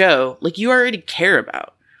watched the show, like, you already care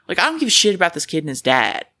about. Like, I don't give a shit about this kid and his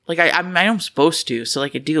dad. Like, I'm supposed to, so,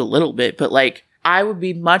 like, I do a little bit. But, like, I would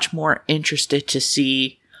be much more interested to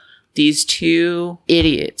see these two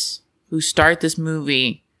idiots who start this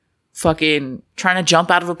movie fucking trying to jump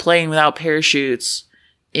out of a plane without parachutes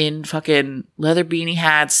in fucking leather beanie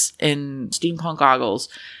hats and steampunk goggles,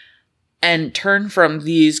 and turn from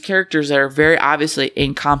these characters that are very obviously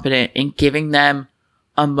incompetent and giving them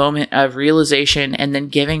a moment of realization and then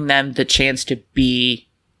giving them the chance to be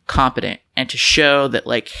competent and to show that,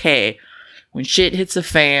 like, hey, when shit hits the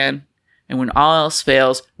fan and when all else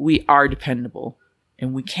fails, we are dependable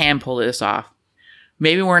and we can pull this off.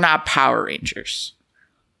 Maybe we're not Power Rangers,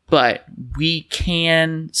 but we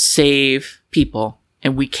can save people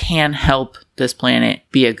and we can help this planet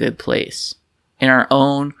be a good place in our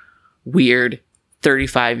own weird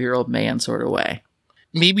 35-year-old man sort of way.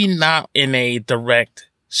 Maybe not in a direct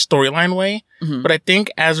storyline way, but I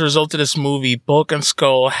think as a result of this movie, Bulk and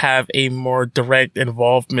Skull have a more direct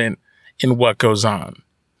involvement in what goes on.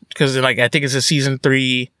 Because, like, I think it's a season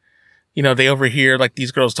 3, you know, they overhear, like,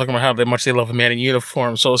 these girls talking about how much they love a man in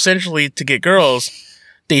uniform. So essentially, to get girls,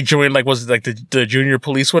 they join, like, was it like the junior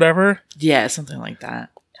police, whatever? Yeah, something like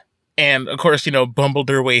that. and of course, bumbled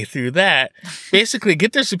their way through that. Basically,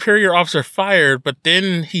 get their superior officer fired, but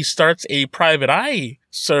then he starts a private eye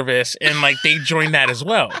service, and like they join that as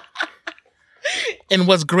well. And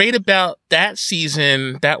what's great about that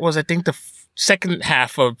season, that was, I think, the second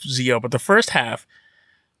half of Zeo, but the first half,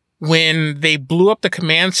 when they blew up the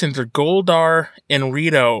command center, Goldar and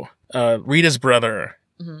Rito, Rita's brother,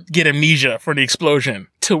 get amnesia for the explosion,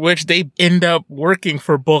 to which they end up working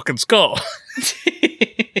for Bulk and Skull.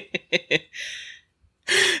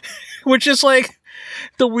 Which is like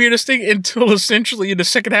the weirdest thing, until essentially in the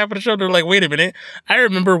second half of the show, they're like, wait a minute, I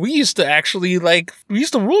remember we used to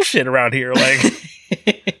rule shit around here. Like,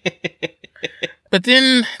 but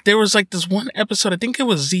then there was like this one episode, I think it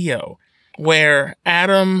was Zeo, where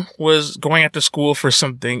Adam was going after school for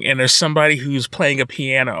something, and there's somebody who's playing a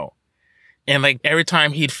piano. And like every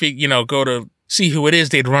time he'd go to see who it is,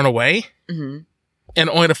 they'd run away. Mm-hmm. And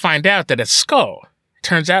only to find out that it's Skull.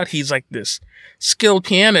 Turns out he's like this skilled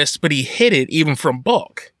pianist, but he hid it even from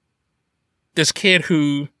Bulk. This kid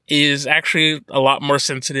who is actually a lot more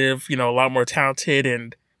sensitive, a lot more talented,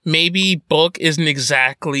 and maybe Bulk isn't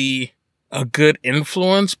exactly a good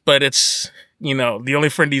influence, but it's, the only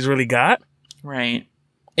friend he's really got. Right.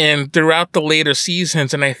 And throughout the later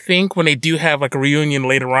seasons, and I think when they do have like a reunion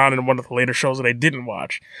later on in one of the later shows that I didn't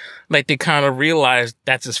watch, like they kind of realized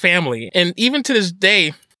that's his family. And even to this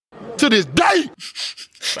day. To this day!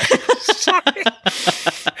 Sorry.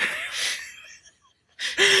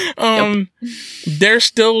 They're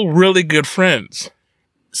still really good friends.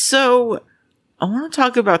 So, I want to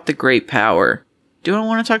talk about the Great Power. Do I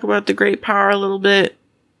want to talk about the Great Power a little bit?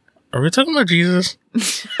 Are we talking about Jesus? No.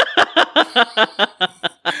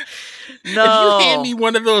 If you hand me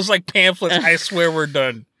one of those like pamphlets, I swear we're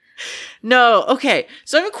done. No. Okay.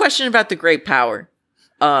 So I have a question about the Great Power.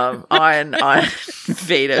 On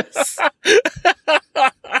Vados.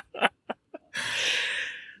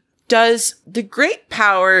 Does the Great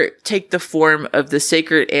Power take the form of the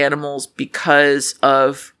sacred animals because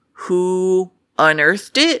of who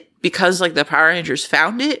unearthed it? Because like the Power Rangers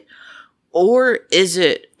found it? Or is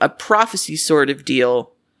it a prophecy sort of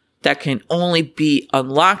deal that can only be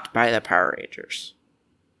unlocked by the Power Rangers?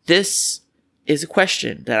 This is a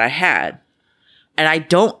question that I had. And I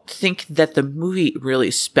don't think that the movie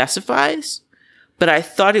really specifies, but I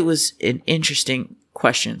thought it was an interesting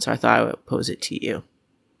question, so I thought I would pose it to you.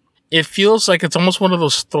 It feels like it's almost one of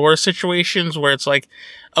those Thor situations where it's like,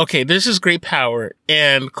 okay, this is great power,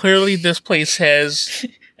 and clearly this place has...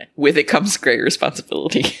 With it comes great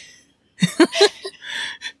responsibility.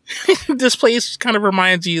 This place kind of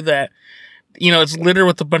reminds you that, it's littered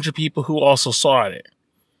with a bunch of people who also saw it.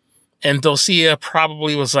 And Dulcia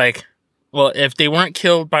probably was like, well, if they weren't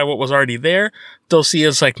killed by what was already there,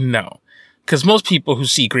 Dulcia's like, no. Because most people who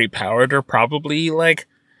see great power, they're probably like,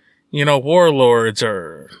 warlords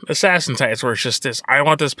or assassin types, where it's just this, I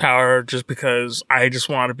want this power just because I just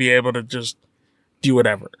want to be able to just do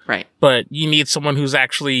whatever. Right. But you need someone who's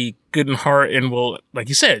actually good in heart and will, like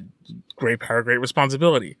you said, great power, great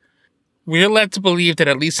responsibility. We're led to believe that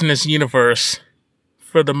at least in this universe,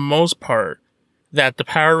 for the most part, that the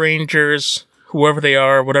Power Rangers, whoever they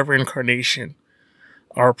are, whatever incarnation,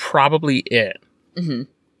 are probably it. Mm-hmm.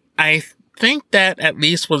 I think that at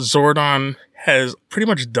least what Zordon has pretty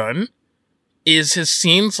much done is it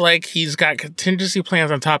seems like he's got contingency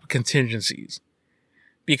plans on top of contingencies.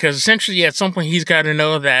 Because essentially at some point he's got to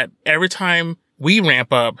know that every time we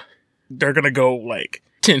ramp up, they're going to go like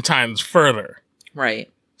 10 times further.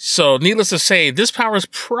 Right. So needless to say, this power is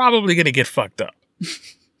probably going to get fucked up.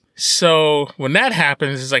 So when that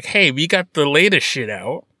happens, it's like, hey, we got the latest shit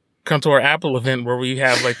out. Come to our Apple event where we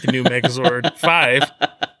have like the new Megazord 5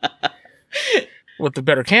 with the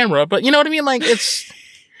better camera. But you know what I mean? Like it's,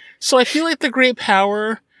 so I feel like the great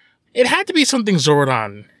power, it had to be something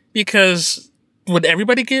Zordon, because would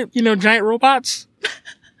everybody get, giant robots?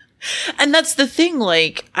 And that's the thing.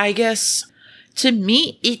 Like, I guess to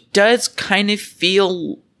me, it does kind of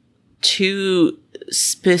feel too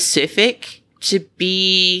specific to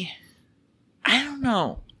be, I don't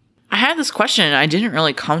know. I had this question and I didn't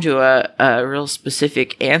really come to a real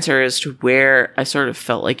specific answer as to where I sort of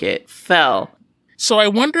felt like it fell. So I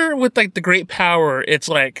wonder with like the great power, it's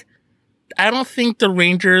like, I don't think the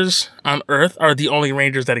Rangers on Earth are the only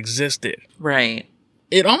Rangers that existed. Right.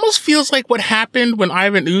 It almost feels like what happened when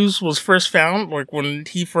Ivan Ooze was first found, like when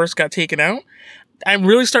he first got taken out. I'm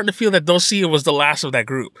really starting to feel that Dulcia was the last of that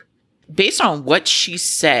group. Based on what she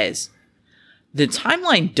says, the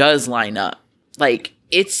timeline does line up. Like,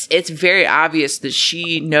 it's very obvious that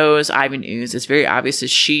she knows Ivan Ooze. It's very obvious that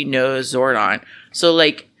she knows Zordon. So,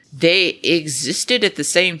 like, they existed at the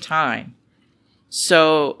same time.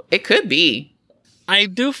 So it could be. I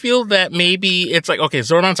do feel that maybe it's like, okay,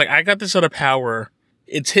 Zordon's like, I got this other power.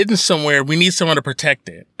 It's hidden somewhere. We need someone to protect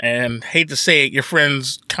it. And hate to say it, your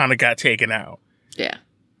friends kind of got taken out. Yeah.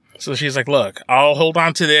 So she's like, look, I'll hold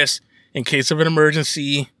on to this in case of an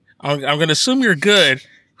emergency. I'm going to assume you're good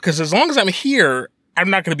because as long as I'm here, I'm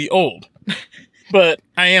not going to be old. But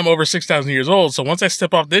I am over 6,000 years old. So once I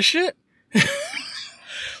step off this shit.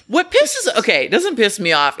 What doesn't piss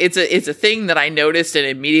me off. It's a thing that I noticed and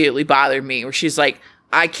immediately bothered me where she's like,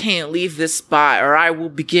 I can't leave this spot or I will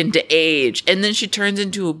begin to age. And then she turns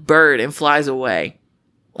into a bird and flies away.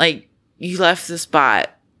 Like, you left the spot.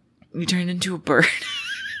 You turned into a bird.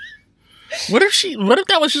 What if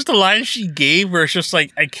that was just a line she gave where it's just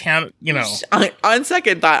like, I can't, On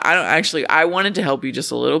second thought, I wanted to help you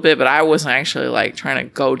just a little bit, but I wasn't actually like trying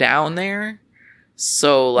to go down there.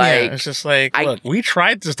 So like, yeah, it's just like, look, we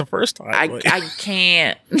tried this the first time. I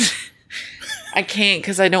can't. I can't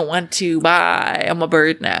because I don't want to. Bye. I'm a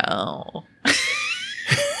bird now.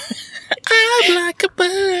 I'm like a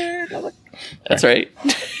bird. That's right.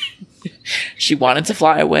 She wanted to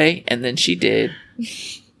fly away, and then she did.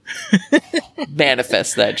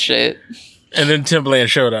 Manifest that shit. And then Timbaland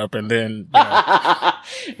showed up, and then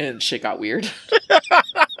and shit got weird.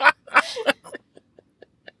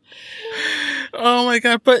 Oh my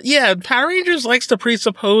god. But yeah, Power Rangers likes to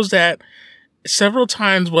presuppose that several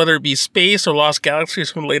times, whether it be Space or Lost Galaxies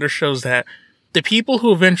from later shows, that the people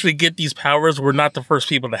who eventually get these powers were not the first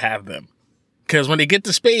people to have them. Because when they get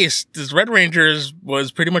to space, this Red Ranger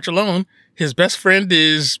was pretty much alone. His best friend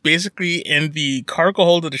is basically in the cargo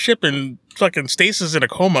hold of the ship and fucking stasis in a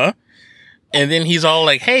coma. And then he's all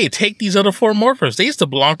like, hey, take these other 4 morphers. They used to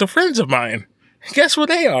belong to friends of mine. Guess what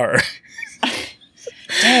they are?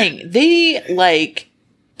 Dang,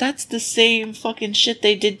 that's the same fucking shit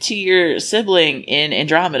they did to your sibling in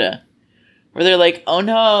Andromeda. Where they're like, oh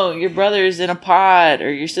no, your brother's in a pod,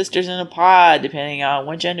 or your sister's in a pod, depending on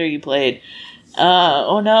what gender you played.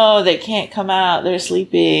 Oh no, they can't come out, they're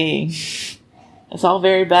sleeping. It's all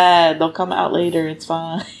very bad, they'll come out later, it's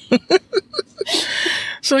fine.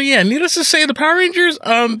 So yeah, needless to say, the Power Rangers,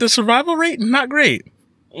 the survival rate, not great.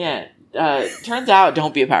 Yeah, turns out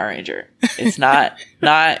don't be a Power Ranger. It's not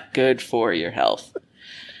good for your health.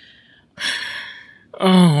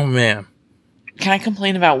 Oh man. Can I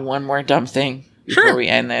complain about one more dumb thing before we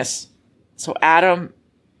end this? So Adam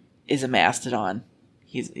is a mastodon.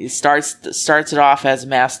 He starts it off as a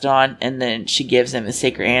mastodon, and then she gives him a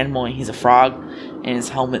sacred animal, and he's a frog, and his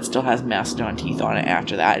helmet still has mastodon teeth on it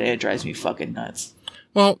after that, and it drives me fucking nuts.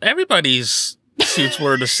 Well, everybody's suits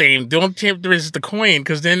were the same. The only difference is the coin,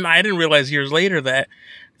 because then I didn't realize years later that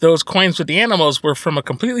those coins with the animals were from a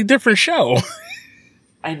completely different show.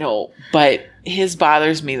 I know, but his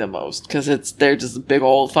bothers me the most, because they're just big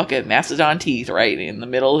old fucking mastodon teeth right in the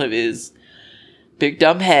middle of his big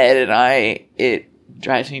dumb head, and it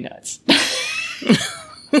drives me nuts.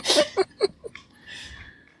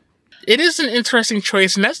 It is an interesting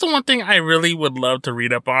choice, and that's the one thing I really would love to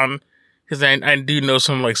read up on, because I do know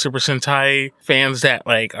some like Super Sentai fans that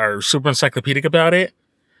like are super encyclopedic about it.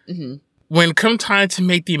 Mm-hmm. When come time to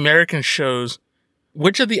make the American shows,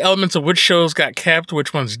 which of the elements of which shows got kept,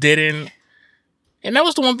 which ones didn't, and that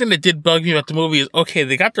was the one thing that did bug me about the movie is, okay,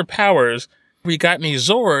 they got their powers, we got any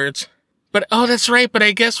Zords, but oh, that's right, but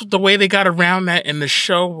I guess the way they got around that in the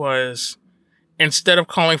show was, instead of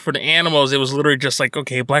calling for the animals, it was literally just like,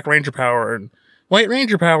 okay, Black Ranger power and White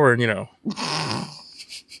Ranger power, and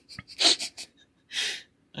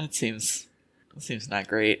That seems not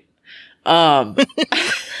great.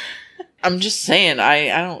 I'm just saying,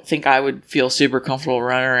 I don't think I would feel super comfortable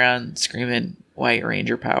running around screaming White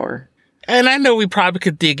Ranger power. And I know we probably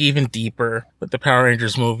could dig even deeper with the Power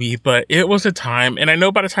Rangers movie, but it was a time, and I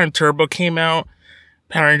know by the time Turbo came out,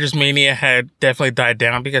 Power Rangers Mania had definitely died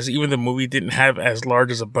down because even the movie didn't have as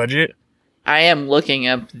large as a budget. I am looking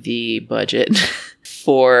up the budget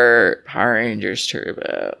for Power Rangers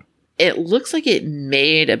Turbo. It looks like it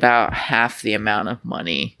made about half the amount of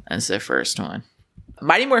money as the first one.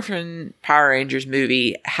 Mighty Morphin Power Rangers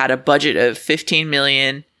movie had a budget of $15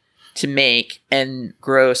 million to make and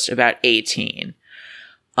grossed about 18.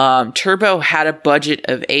 Turbo had a budget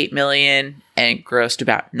of $8 million and grossed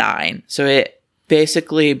about 9. So it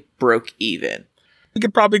basically broke even. We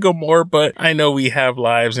could probably go more, but I know we have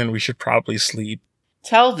lives and we should probably sleep.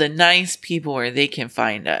 Tell the nice people where they can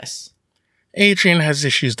find us.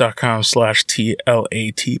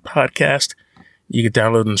 AdrianHasIssues.com/TLAT podcast. You can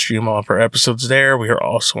download and stream all of our episodes there. We are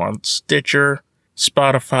also on Stitcher,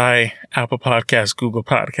 Spotify, Apple Podcasts, Google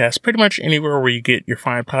Podcasts, pretty much anywhere where you get your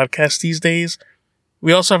fine podcasts these days.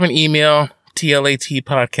 We also have an email,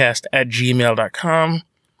 tlatpodcast@gmail.com.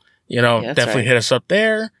 You know, Yeah, that's definitely right. hit us up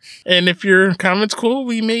there. And if your comment's cool,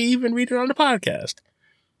 we may even read it on the podcast.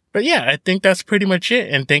 But yeah, I think that's pretty much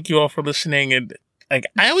it. And thank you all for listening. And like,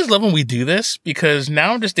 I always love when we do this because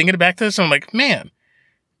now I'm just thinking back to this. And I'm like, man,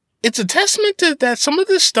 it's a testament to that some of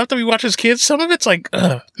this stuff that we watch as kids, some of it's like,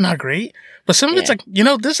 not great. But some of it's like, you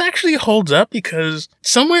know, this actually holds up because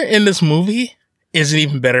somewhere in this movie is an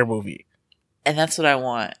even better movie. And that's what I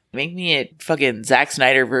want. Make me a fucking Zack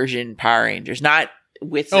Snyder version Power Rangers. Not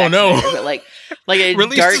with Zack Snyder, but like a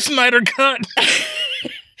Release dark, the Snyder Cut.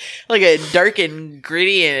 like a dark and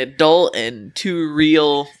gritty and adult and too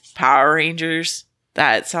real Power Rangers.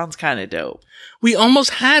 That sounds kind of dope. We almost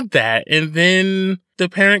had that. And then the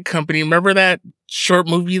parent company, remember that short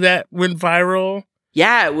movie that went viral?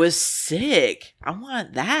 Yeah, it was sick. I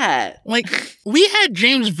want that. Like, we had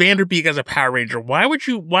James Vanderbeek as a Power Ranger. Why would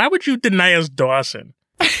you deny us Dawson?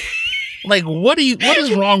 Like, what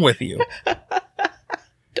is wrong with you?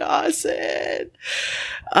 Dawson.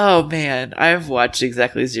 Oh man, I've watched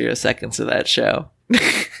exactly 0 seconds of that show.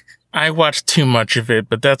 I watched too much of it,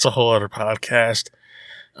 but that's a whole other podcast.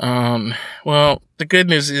 Well, the good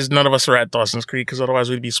news is none of us are at Dawson's Creek because otherwise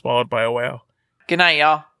we'd be swallowed by a whale. Good night,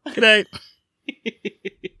 y'all. Good night.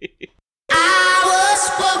 I was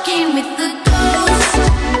walking with the ghost.